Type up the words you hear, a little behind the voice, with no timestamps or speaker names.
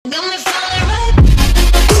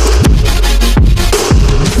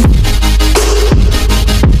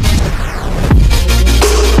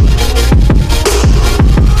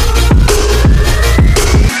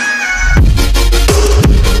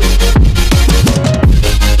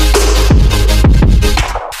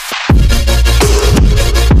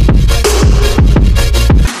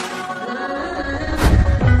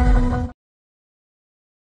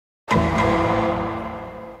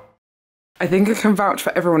I think I can vouch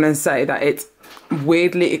for everyone and say that it's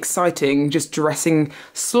weirdly exciting just dressing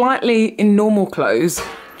slightly in normal clothes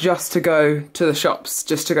just to go to the shops,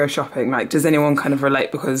 just to go shopping. Like, does anyone kind of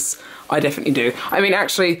relate? Because I definitely do. I mean,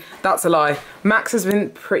 actually, that's a lie. Max has been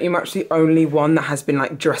pretty much the only one that has been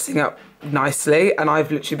like dressing up nicely, and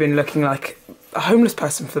I've literally been looking like a homeless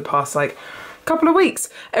person for the past like couple of weeks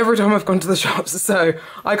every time I've gone to the shops, so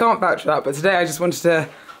I can't vouch for that. But today I just wanted to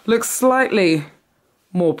look slightly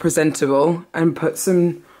more presentable and put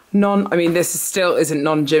some I mean, this still isn't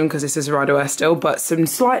non-gym because this is RyderWear still, but some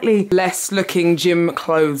slightly less looking gym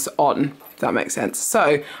clothes on, if that makes sense.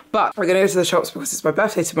 So, but we're gonna go to the shops because it's my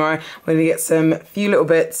birthday tomorrow. We're gonna get some few little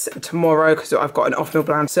bits tomorrow because I've got an off-meal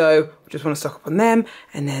plan, so we just want to stock up on them,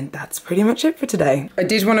 and then that's pretty much it for today. I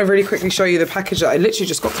did want to really quickly show you the package that I literally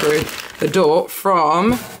just got through the door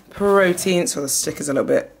from Protein. So the sticker's a little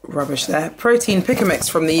bit rubbish there. Protein Pick a Mix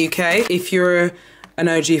from the UK. If you're an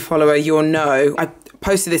OG follower, you'll know I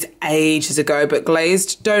posted this ages ago, but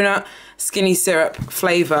glazed donut skinny syrup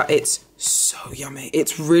flavor. It's so yummy.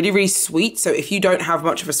 It's really, really sweet. So if you don't have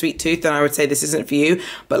much of a sweet tooth, then I would say this isn't for you.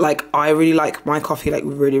 But like, I really like my coffee like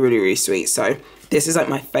really, really, really sweet. So this is like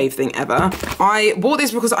my fave thing ever. I bought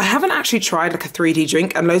this because I haven't actually tried like a 3D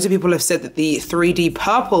drink, and loads of people have said that the 3D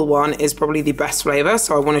purple one is probably the best flavor.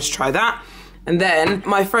 So I wanted to try that. And then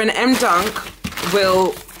my friend M Dunk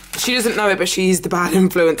she doesn't know it, but she's the bad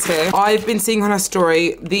influence here. I've been seeing on her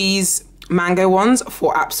story these mango ones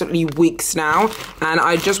for absolutely weeks now, and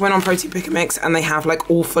I just went on Protein Pick a Mix and they have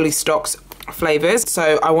like all fully stocked flavors.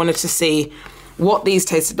 So I wanted to see what these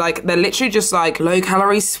tasted like. They're literally just like low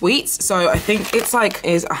calorie sweets. So I think it's like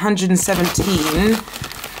is 117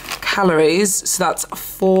 calories. So that's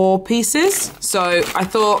 4 pieces. So I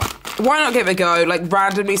thought, why not give it a go? Like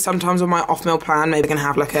randomly, sometimes on my off-meal plan, maybe I can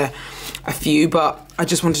have like a few, but I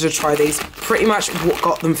just wanted to try these. Pretty much what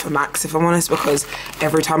got them for Max, if I'm honest, because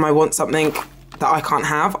every time I want something that I can't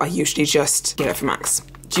have, I usually just get it for Max.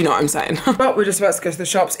 Do you know what I'm saying? But we're just about to go to the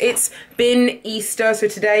shops. It's been Easter, so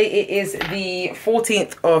today it is the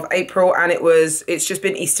 14th of April, and it's just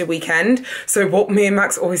been Easter weekend. So what me and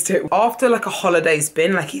Max always do, after like a holiday's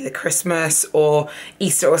been, like either Christmas or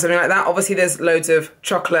Easter or something like that, obviously there's loads of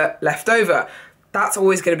chocolate left over. That's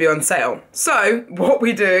always going to be on sale. So what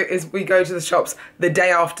we do is we go to the shops the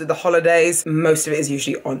day after the holidays. Most of it is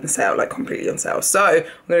usually on sale, like completely on sale. So I'm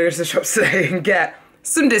going to go to the shops today and get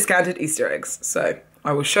some discounted Easter eggs. So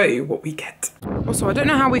I will show you what we get. Also, I don't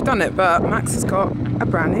know how we've done it, but Max has got a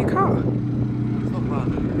brand new car. It's not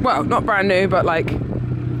brand new. Well, not brand new, but like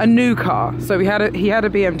a new car. So he had a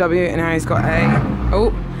BMW, and now he's got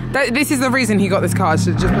this is the reason he got this car,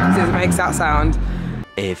 just because it makes that sound.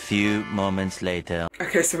 A few moments later.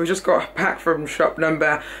 Okay, so we just got back from shop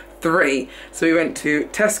number 3. So we went to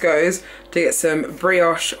Tesco's to get some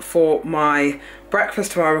brioche for my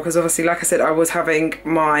breakfast tomorrow, because obviously, like I said, I was having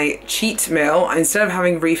my cheat meal. Instead of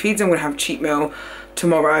having refeeds, I'm gonna have cheat meal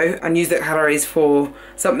tomorrow and use the calories for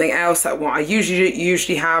something else, like what I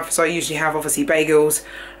usually have. So I usually have obviously bagels,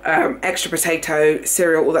 extra potato,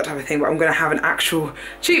 cereal, all that type of thing, but I'm gonna have an actual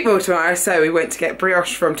cheat meal tomorrow. So we went to get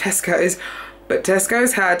brioche from Tesco's. But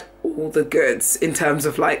Tesco's had all the goods in terms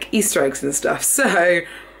of like Easter eggs and stuff. So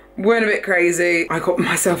went a bit crazy. I got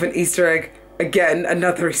myself an Easter egg again,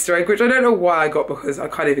 another Easter egg, which I don't know why I got because I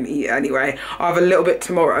can't even eat it anyway. I have a little bit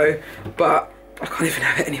tomorrow, but I can't even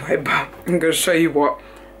have it anyway. But I'm going to show you what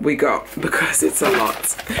we got because it's a lot.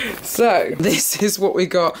 So this is what we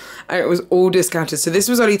got, and it was all discounted. So this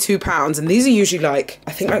was only £2, and these are usually like,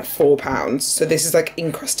 I think like £4. So this is like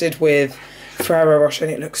encrusted with Ferrero Rocher,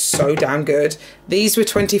 and it looks so damn good. These were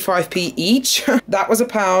 25p each. That was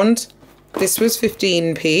 £1. This was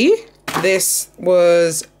 15p. This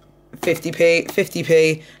was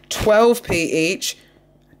 50p, 12p each,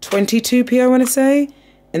 22p I want to say,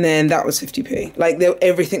 and then that was 50p. Like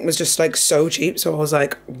everything was just like so cheap, so I was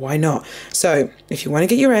like, why not? So if you want to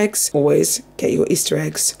get your eggs, always get your Easter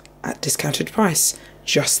eggs at discounted price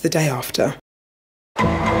just the day after.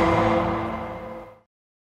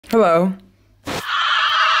 Hello.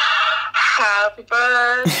 Happy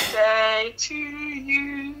birthday to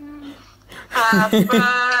you. Happy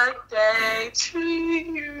birthday to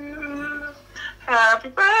you. Happy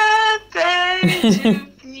birthday to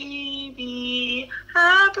Phoebe.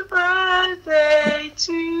 Happy birthday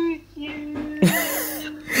to you.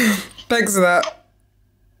 Thanks for that.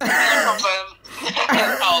 No problem.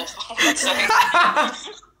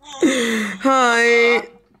 Hi.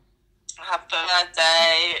 Happy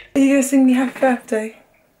birthday. Are you going to sing me happy birthday?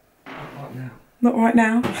 Not right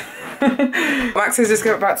now. Max is just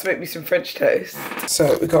about to make me some French toast.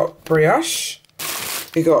 So we got brioche,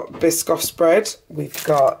 We've got Biscoff spread, we've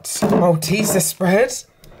got Malteser spread,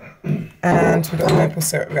 and we've got maple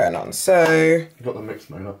syrup going on. So you've got the mix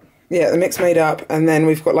made up. Yeah, the mix made up, and then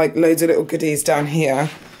we've got like loads of little goodies down here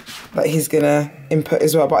that he's gonna input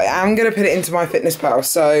as well. But I am gonna put it into my fitness pal,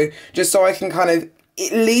 so just so I can kind of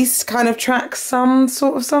at least kind of track some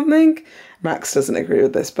sort of something. Max doesn't agree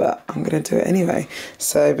with this, but I'm gonna do it anyway.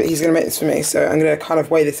 So, but he's gonna make this for me, so I'm gonna kind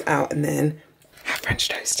of weigh this out and then have French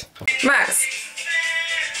toast. Max.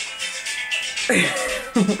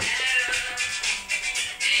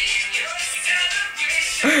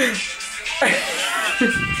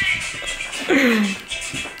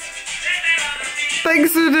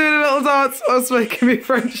 Thanks for doing a little dance whilst making me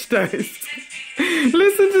French toast.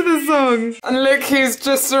 Listen to the song. And look who's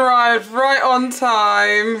just arrived right on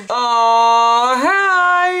time. Oh,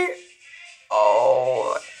 hi.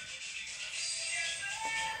 Oh.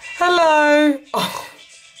 Hello. Oh.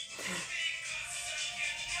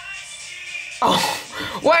 Oh.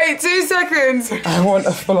 Wait, 2 seconds. I want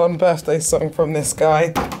a full-on birthday song from this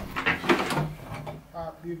guy.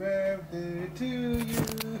 Happy birthday to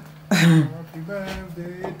you. Happy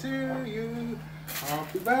birthday to you.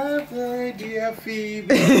 Happy birthday, dear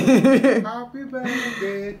Phoebe. Happy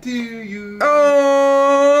birthday to you.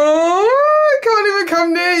 Oh, I can't even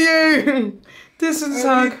come near you. Distance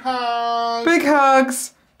hug. Big hug.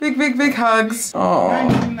 Big hugs. Big hugs. Oh.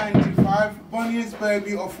 1995, funniest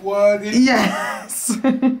baby of Worthy. Yes.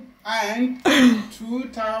 And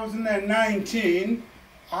 2019,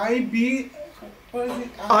 IFBB.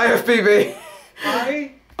 IFBB.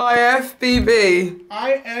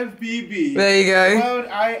 IFBB. There you go. World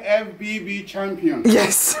IFBB champion.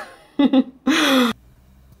 Yes.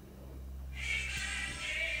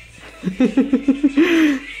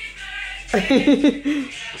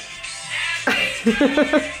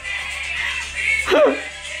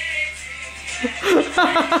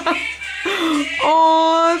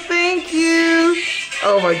 Oh, thank you.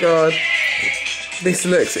 Oh my god. This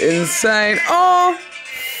looks insane. Oh.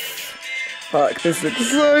 Fuck, this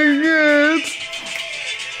looks so good.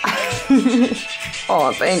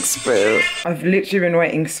 Oh, thanks, boo. I've literally been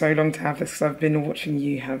waiting so long to have this because I've been watching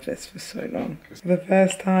you have this for so long. For the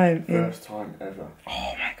first time. First time ever.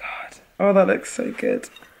 Oh my god. Oh, that looks so good.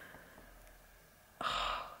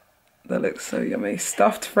 Oh, that looks so yummy.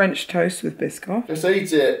 Stuffed French toast with Biscoff. Just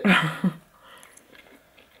eat it.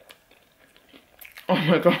 Oh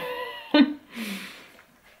my god.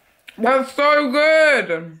 That's so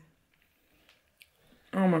good.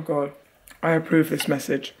 Oh my god. I approve this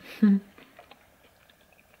message.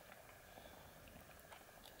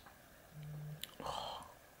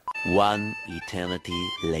 One eternity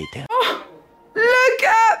later. Oh, look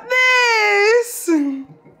at this!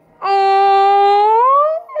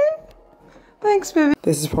 Oh, thanks, baby.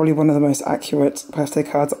 This is probably one of the most accurate birthday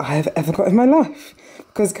cards I have ever got in my life.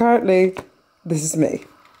 Because currently, this is me.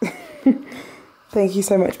 Thank you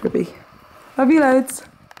so much, baby. Love you loads.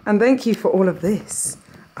 And thank you for all of this.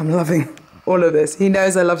 I'm loving all of this. He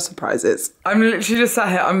knows I love surprises. I'm literally just sat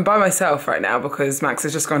here. I'm by myself right now because Max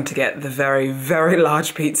has just gone to get the very, very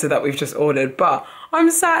large pizza that we've just ordered. But I'm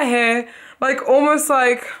sat here like almost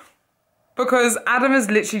like, because Adam has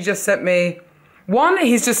literally just sent me,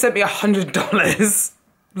 he's just sent me $100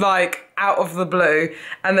 like out of the blue.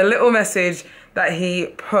 And the little message that he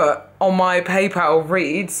put on my PayPal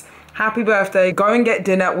reads, "Happy birthday, go and get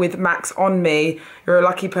dinner with Max on me. You're a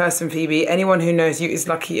lucky person, Phoebe. Anyone who knows you is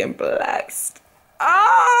lucky and blessed."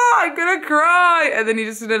 Ah, I'm gonna cry. And then he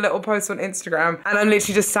just did a little post on Instagram. And I'm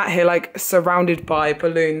literally just sat here like surrounded by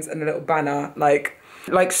balloons and a little banner. Like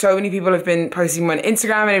so many people have been posting on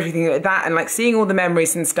Instagram and everything like that. And like seeing all the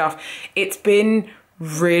memories and stuff. It's been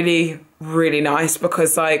really, really nice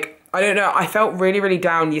because like, I don't know, I felt really, really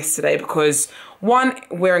down yesterday because one,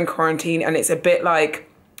 we're in quarantine and it's a bit like,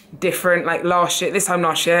 different like this time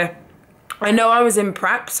last year I know I was in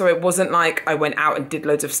prep, so it wasn't like I went out and did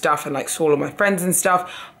loads of stuff and like saw all my friends and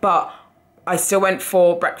stuff, but I still went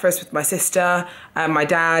for breakfast with my sister and my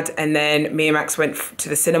dad, and then me and Max went to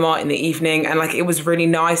the cinema in the evening, and like it was really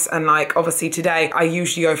nice. And like obviously today I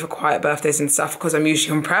usually go for quiet birthdays and stuff because I'm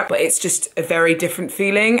usually on prep, but it's just a very different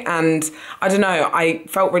feeling. And I don't know, I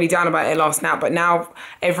felt really down about it last night, but now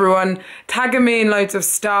everyone tagging me in loads of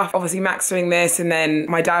stuff, obviously Max doing this and then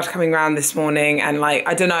my dad coming around this morning, and like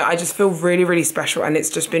I don't know, I just feel really, really special, and it's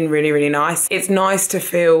just been really, really nice. It's nice to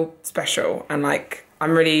feel special, and like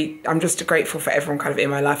I'm just grateful for everyone kind of in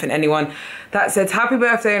my life, and anyone that says happy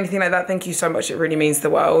birthday or anything like that, thank you so much. It really means the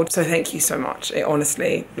world. So thank you so much. It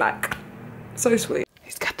honestly, like, so sweet.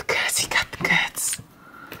 He's got the goods, he got the goods.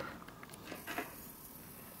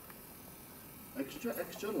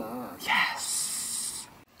 Extra large. Yes.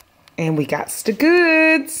 And we got the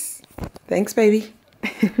goods. Thanks, baby.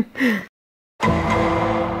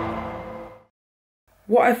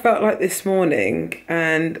 What I felt like this morning,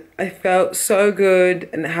 and I felt so good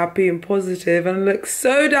and happy and positive and I look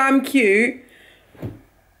so damn cute,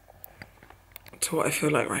 to what I feel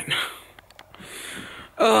like right now.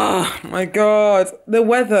 Oh my God, the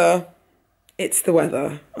weather. It's the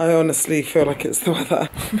weather. I honestly feel like it's the weather.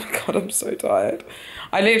 Oh my God, I'm so tired.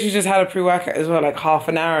 I literally just had a pre-workout as well, like half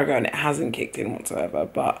an hour ago, and it hasn't kicked in whatsoever.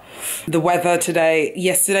 But the weather today,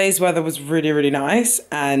 yesterday's weather was really, really nice.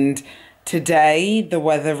 And today the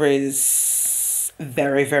weather is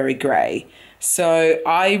very, very grey. So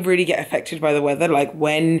I really get affected by the weather. Like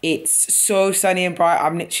when it's so sunny and bright,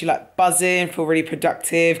 I'm literally like buzzing, feel really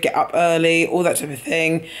productive, get up early, all that type of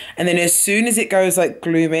thing. And then as soon as it goes like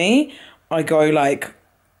gloomy, I go like,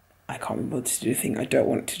 I can't be bothered to do anything. I don't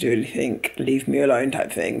want to do anything. Leave me alone type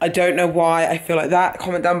thing. I don't know why I feel like that.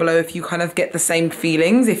 Comment down below if you kind of get the same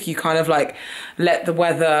feelings, if you kind of like let the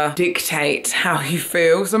weather dictate how you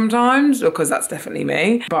feel sometimes, because that's definitely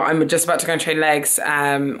me. But I'm just about to go and train legs,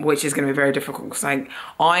 which is going to be very difficult because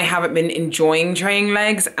I haven't been enjoying training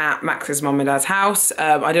legs at Max's mum and dad's house.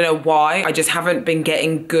 I don't know why. I just haven't been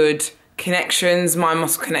getting good connections, mind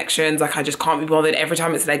muscle connections. Like I just can't be bothered. Every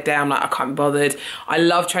time it's leg day, I'm like, I can't be bothered. I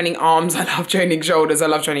love training arms, I love training shoulders, I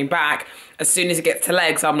love training back. As soon as it gets to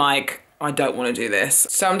legs, I'm like, I don't want to do this.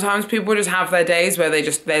 Sometimes people just have their days where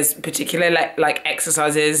there's particular like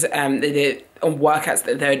exercises they did on workouts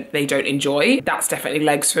that they don't enjoy. That's definitely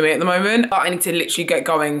legs for me at the moment. But I need to literally get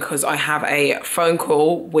going because I have a phone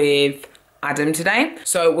call with Adam today.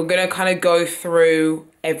 So we're gonna kind of go through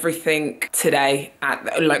everything today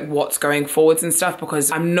at like what's going forwards and stuff,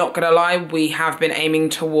 because I'm not gonna lie, we have been aiming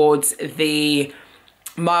towards the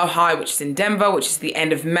Mile High, which is in Denver, which is the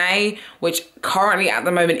end of May, which currently at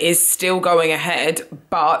the moment is still going ahead,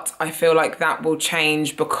 but I feel like that will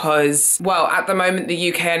change because, well, at the moment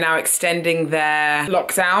the UK are now extending their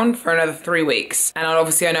lockdown for another 3 weeks. And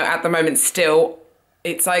obviously I know at the moment still,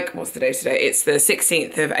 it's like, what's the day today? It's the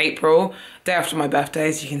 16th of April, day after my birthday,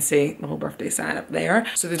 as you can see, the whole birthday sign up there.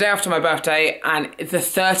 So the day after my birthday, and the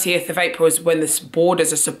 30th of April is when the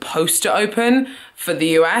borders are supposed to open for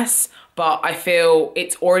the US, but I feel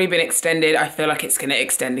it's already been extended. I feel like it's gonna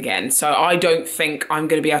extend again. So I don't think I'm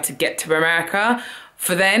gonna be able to get to America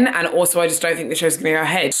for then, and also I just don't think the show's gonna go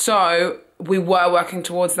ahead. So we were working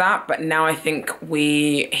towards that, but now I think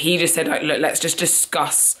he just said like, look, let's just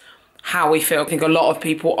discuss how we feel. I think a lot of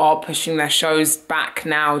people are pushing their shows back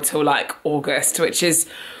now till like August, which is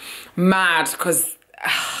mad because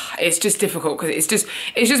it's just difficult, because it's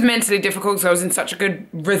just mentally difficult because I was in such a good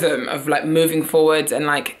rhythm of like moving forwards and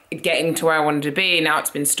like getting to where I wanted to be. Now it's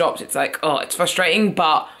been stopped. It's like, oh, it's frustrating,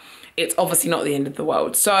 but it's obviously not the end of the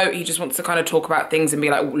world. So he just wants to kind of talk about things and be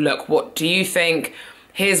like, look, what do you think?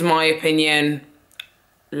 Here's my opinion.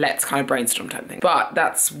 Let's kind of brainstorm type thing. But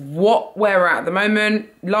that's what we're at the moment.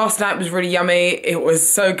 Last night was really yummy. It was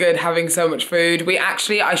so good having so much food.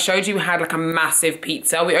 I showed you we had like a massive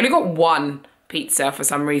pizza. We only got one pizza for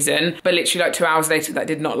some reason, but literally like 2 hours later, that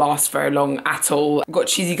did not last very long at all. Got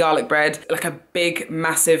cheesy garlic bread, like a big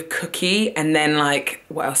massive cookie, and then like,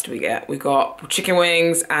 what else do we get? We got chicken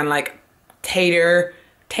wings and like tater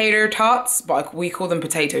tots, but like, we call them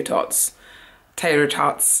potato tots. Tater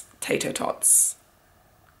tots.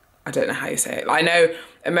 I don't know how you say it. I know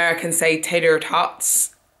Americans say tater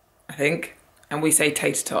tots, I think, and we say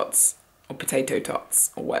tater tots or potato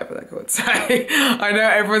tots or whatever they're called. So I know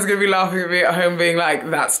everyone's gonna be laughing at me at home being like,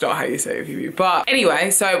 that's not how you say it, Phoebe. But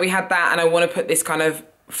anyway, so we had that, and I want to put this kind of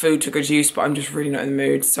food to good use, but I'm just really not in the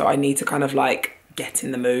mood, so I need to kind of like get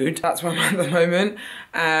in the mood. That's where I'm at the moment.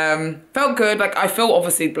 Felt good. Like I feel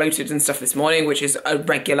obviously bloated and stuff this morning, which is a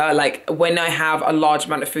regular, like when I have a large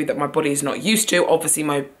amount of food that my body is not used to, obviously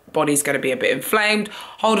my body's going to be a bit inflamed,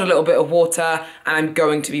 hold a little bit of water, and I'm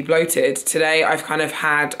going to be bloated. Today I've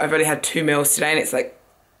only had 2 meals today, and it's like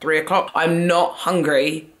 3 o'clock. I'm not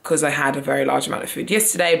hungry because I had a very large amount of food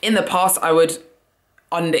yesterday. In the past I would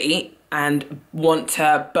undereat and want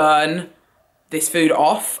to burn this food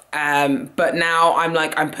off, but now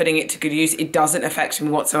I'm putting it to good use. It doesn't affect me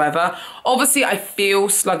whatsoever. Obviously I feel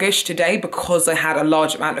sluggish today because I had a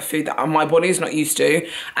large amount of food that my body is not used to,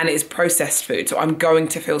 and it is processed food, so I'm going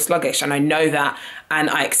to feel sluggish, and I know that and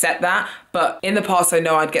I accept that. But in the past I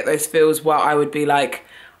know I'd get those feels where I would be like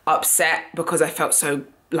upset because I felt so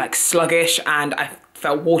like sluggish and I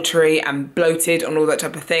felt watery and bloated and all that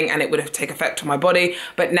type of thing, and it would have take effect on my body.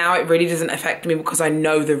 But now it really doesn't affect me because I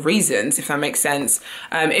know the reasons, if that makes sense.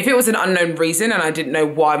 If it was an unknown reason and I didn't know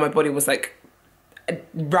why my body was like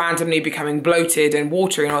randomly becoming bloated and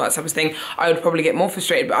watery and all that type of thing, I would probably get more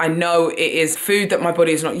frustrated. But I know it is food that my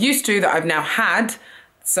body is not used to that I've now had.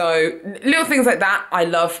 So little things like that, I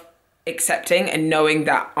love accepting and knowing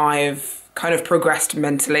that I've kind of progressed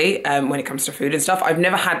mentally when it comes to food and stuff. I've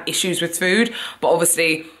never had issues with food, but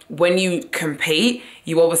obviously when you compete,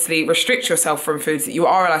 you obviously restrict yourself from foods that you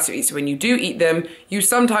are allowed to eat. So when you do eat them, you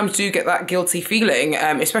sometimes do get that guilty feeling,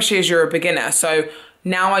 especially as you're a beginner. So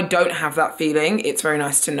now I don't have that feeling. It's very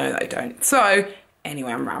nice to know that I don't. So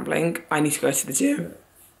anyway, I'm rambling. I need to go to the gym.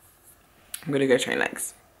 I'm gonna go train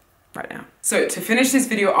legs right now. So to finish this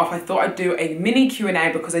video off, I thought I'd do a mini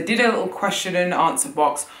Q&A because I did a little question and answer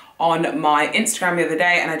box on my Instagram the other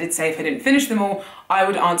day, and I did say if I didn't finish them all, I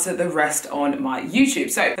would answer the rest on my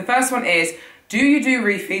YouTube. So the first one is, do you do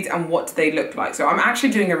refeeds and what do they look like? So I'm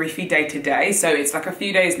actually doing a refeed day today. So it's like a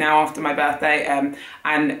few days now after my birthday, and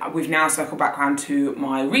we've now circled back around to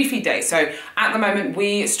my refeed day. So at the moment,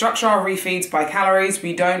 we structure our refeeds by calories.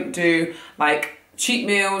 We don't do like cheat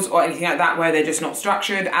meals or anything like that where they're just not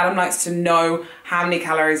structured. Adam likes to know how many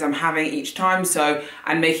calories I'm having each time,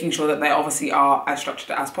 and making sure that they obviously are as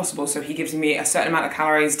structured as possible. So he gives me a certain amount of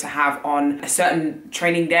calories to have on a certain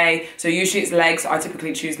training day. So usually it's legs. I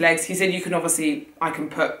typically choose legs. He said I can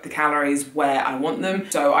put the calories where I want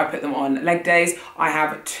them. So I put them on leg days. I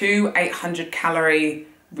have 2 800 calorie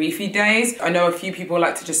refeed days. I know a few people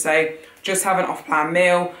like to just say, just have an off-plan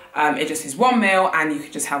meal. It just is one meal and you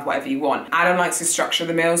can just have whatever you want. Adam likes to structure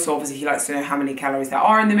the meal, so obviously he likes to know how many calories there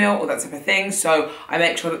are in the meal or that type of thing. So I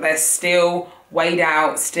make sure that they're still weighed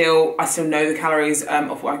out, I still know the calories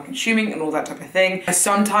of what I'm consuming and all that type of thing. I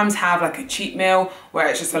sometimes have like a cheat meal where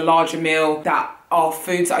it's just a larger meal that are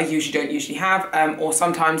foods that I don't usually have, or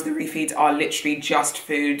sometimes the refeeds are literally just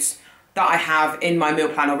foods that I have in my meal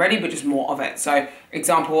plan already, but just more of it. So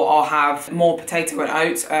example, I'll have more potato and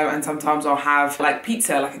oats, and sometimes I'll have like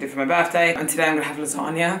pizza like I did for my birthday. And today I'm gonna have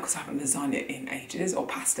lasagna because I haven't lasagna in ages, or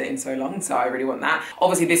pasta in so long, so I really want that.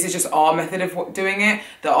 Obviously this is just our method of doing it.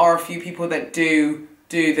 There are a few people that do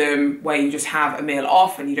them where you just have a meal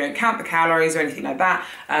off and you don't count the calories or anything like that.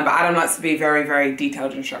 But Adam likes to be very, very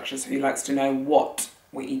detailed and structured, so he likes to know what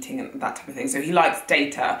we're eating and that type of thing. So he likes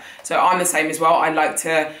data. So I'm the same as well. I like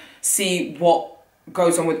to see what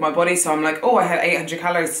goes on with my body. So I'm like, oh, I had 800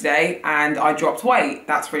 calories today and I dropped weight.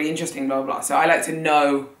 That's really interesting, blah, blah, blah. So I like to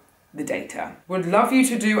know the data. Would love you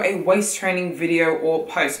to do a waist training video or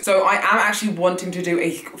post. So I am actually wanting to do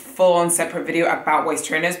a full-on separate video about waist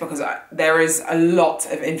trainers because there is a lot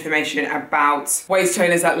of information about waist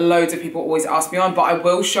trainers that loads of people always ask me on, but I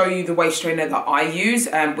will show you the waist trainer that I use,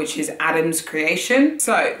 which is Adam's creation.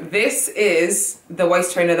 So this is the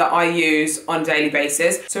waist trainer that I use on a daily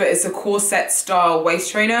basis. So it's a corset style waist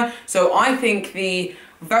trainer. So I think the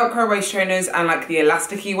Velcro waist trainers and like the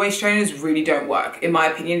elasticy waist trainers really don't work, in my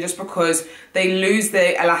opinion, just because they lose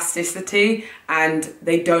their elasticity and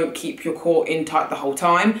they don't keep your core in tight the whole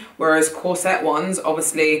time. Whereas corset ones,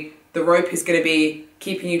 obviously the rope is going to be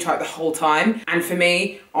keeping you tight the whole time. And for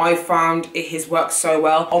me, I found it has worked so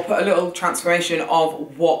well. I'll put a little transformation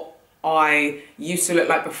of what I used to look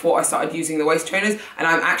like before I started using the waist trainers, and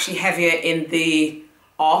I'm actually heavier in the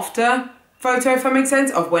after photo, if that makes sense,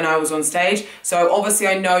 of when I was on stage. So obviously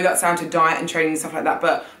I know that's down to diet and training and stuff like that,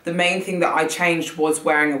 but the main thing that I changed was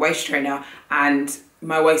wearing a waist trainer, and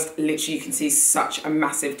my waist, literally you can see such a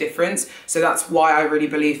massive difference. So that's why I really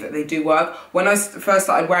believe that they do work. When I first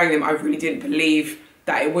started wearing them, I really didn't believe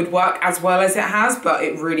that it would work as well as it has, but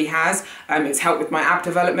it really has. It's helped with my ab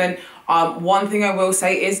development. One thing I will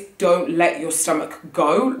say is don't let your stomach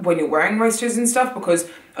go when you're wearing waist trainers and stuff, because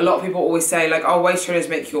a lot of people always say like, oh, waist trainers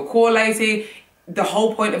make your core lazy. The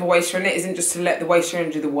whole point of a waist trainer isn't just to let the waist trainer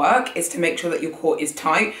do the work, it's to make sure that your core is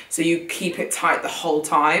tight, so you keep it tight the whole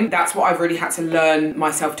time. That's what I've really had to learn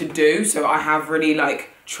myself to do. So I have really like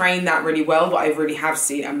trained that really well, but I really have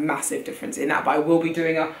seen a massive difference in that. But I will be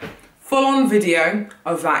doing a full-on video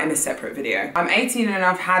of that in a separate video. I'm 18 and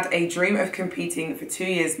I've had a dream of competing for 2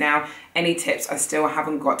 years now. Any tips? I still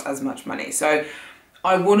haven't got as much money. So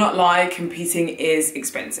I will not lie, competing is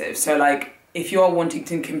expensive. So like, if you are wanting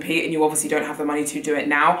to compete and you obviously don't have the money to do it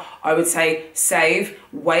now, I would say save,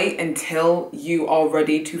 wait until you are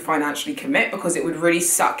ready to financially commit, because it would really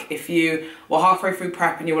suck if you were halfway through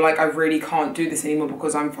prep and you were like, I really can't do this anymore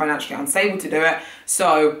because I'm financially unstable to do it,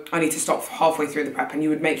 so I need to stop halfway through the prep, and you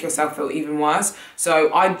would make yourself feel even worse.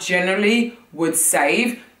 So I generally would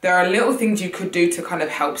save. There are little things you could do to kind of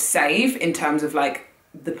help save in terms of like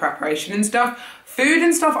the preparation and stuff. Food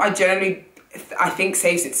and stuff, I generally I think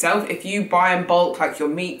saves itself. If you buy in bulk, like your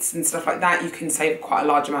meats and stuff like that, you can save quite a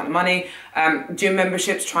large amount of money. Gym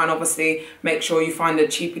memberships, try and obviously make sure you find a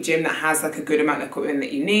cheaper gym that has like a good amount of equipment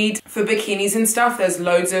that you need. For bikinis and stuff, there's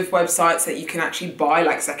loads of websites that you can actually buy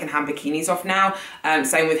like secondhand bikinis off now.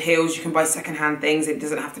 Same with heels, you can buy secondhand things. It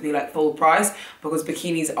doesn't have to be like full price because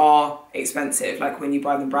bikinis are expensive, like when you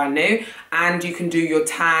buy them brand new. And you can do your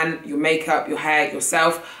tan, your makeup, your hair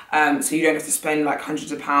yourself. So you don't have to spend like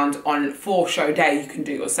hundreds of pounds on for show day, you can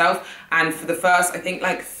do it yourself. And for the first, I think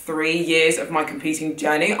like 3 years of my competing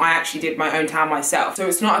journey, I actually did my own tan myself. So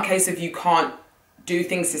it's not a case of you can't do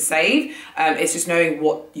things to save, it's just knowing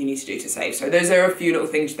what you need to do to save. So those are a few little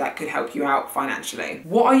things that could help you out financially.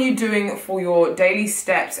 What are you doing for your daily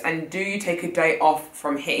steps, and do you take a day off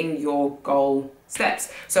from hitting your goal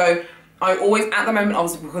steps? So I always, at the moment,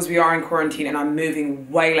 obviously because we are in quarantine and I'm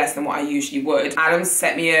moving way less than what I usually would, Adam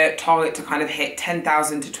set me a target to kind of hit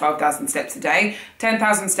 10,000 to 12,000 steps a day.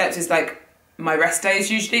 10,000 steps is like my rest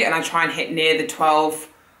days usually, and I try and hit near the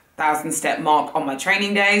 12,000 step mark on my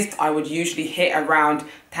training days. I would usually hit around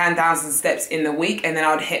 10,000 steps in the week, and then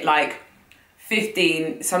I would hit like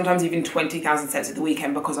 15, sometimes even 20,000 steps at the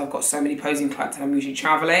weekend because I've got so many posing clients and I'm usually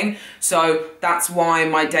traveling. So that's why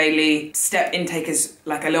my daily step intake is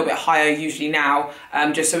like a little bit higher usually now,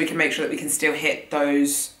 just so we can make sure that we can still hit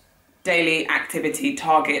those daily activity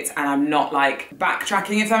targets and I'm not like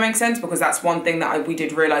backtracking, if that makes sense, because that's one thing that we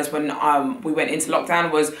did realize when we went into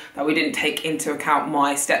lockdown, was that we didn't take into account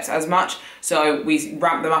my steps as much. So we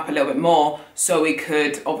ramped them up a little bit more so we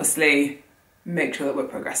could obviously make sure that we're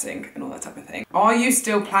progressing and all that type of thing. Are you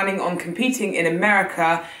still planning on competing in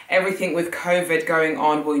America? Everything with COVID going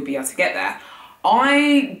on, will you be able to get there?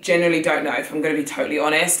 I generally don't know, if I'm going to be totally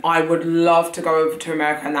honest. I would love to go over to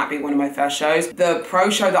America and that be one of my first shows. The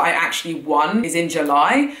pro show that I actually won is in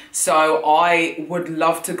July, so I would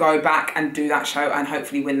love to go back and do that show and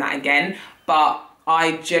hopefully win that again. But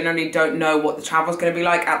I generally don't know what the travel is going to be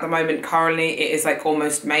like. At the moment, currently, it is like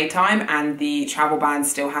almost May time and the travel ban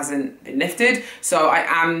still hasn't been lifted. So I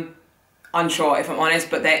am unsure, if I'm honest,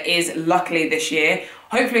 but there is, luckily this year,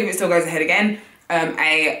 hopefully if it still goes ahead again,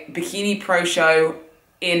 a bikini pro show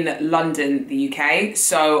in London, the UK.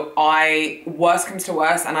 So worst comes to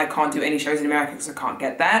worst and I can't do any shows in America because I can't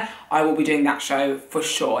get there, I will be doing that show for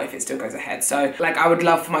sure if it still goes ahead. So like, I would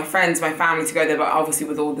love for my friends, my family to go there, but obviously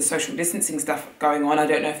with all the social distancing stuff going on, I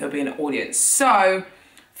don't know if there'll be an audience. So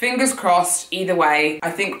fingers crossed, either way.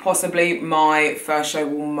 I think possibly my first show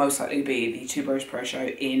will most likely be the Two Bros Pro Show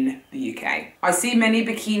in the UK. I see many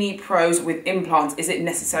bikini pros with implants. Is it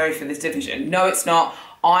necessary for this division? No, it's not.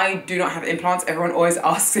 I do not have implants. Everyone always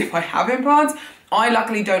asks if I have implants. I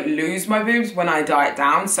luckily don't lose my boobs when I diet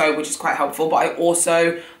down, so which is quite helpful, but I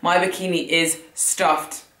also, my bikini is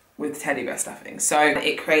stuffed with teddy bear stuffing, so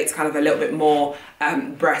it creates kind of a little bit more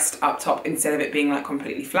breast up top instead of it being like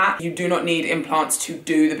completely flat. You do not need implants to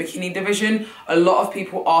do the bikini division. A lot of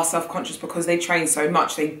people are self-conscious because they train so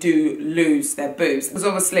much, they do lose their boobs, because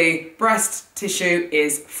obviously breast tissue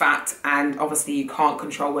is fat and obviously you can't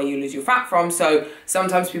control where you lose your fat from, so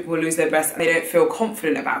sometimes people will lose their breast and they don't feel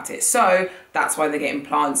confident about it, so that's why they get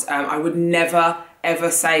implants. I would never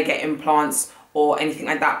ever say get implants or anything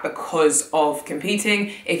like that because of competing.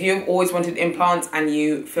 If you've always wanted implants and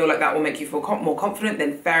you feel like that will make you feel more confident,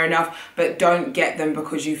 then fair enough, but don't get them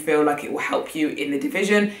because you feel like it will help you in the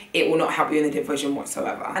division. It will not help you in the division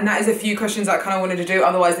whatsoever. And that is a few questions I kind of wanted to do,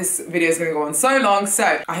 otherwise this video is going to go on so long.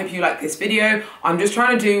 So I hope you like this video. I'm just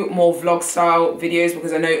trying to do more vlog style videos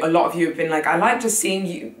because I know a lot of you have been like, I like just seeing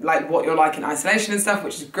you, like what you're like in isolation and stuff,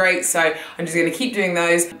 which is great. So I'm just going to keep doing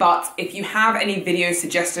those. But if you have any video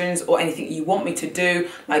suggestions or anything you want me to do,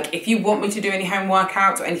 like if you want me to do any home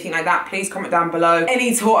workouts or anything like that, please comment down below.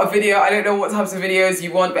 Any sort of video, I don't know what types of videos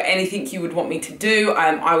you want, but anything you would want me to do,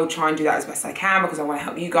 I will try and do that as best I can because I want to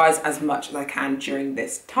help you guys as much as I can during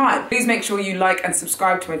this time. Please make sure you like and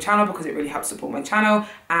subscribe to my channel because it really helps support my channel.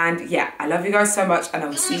 And yeah, I love you guys so much and I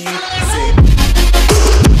will see you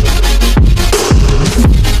soon.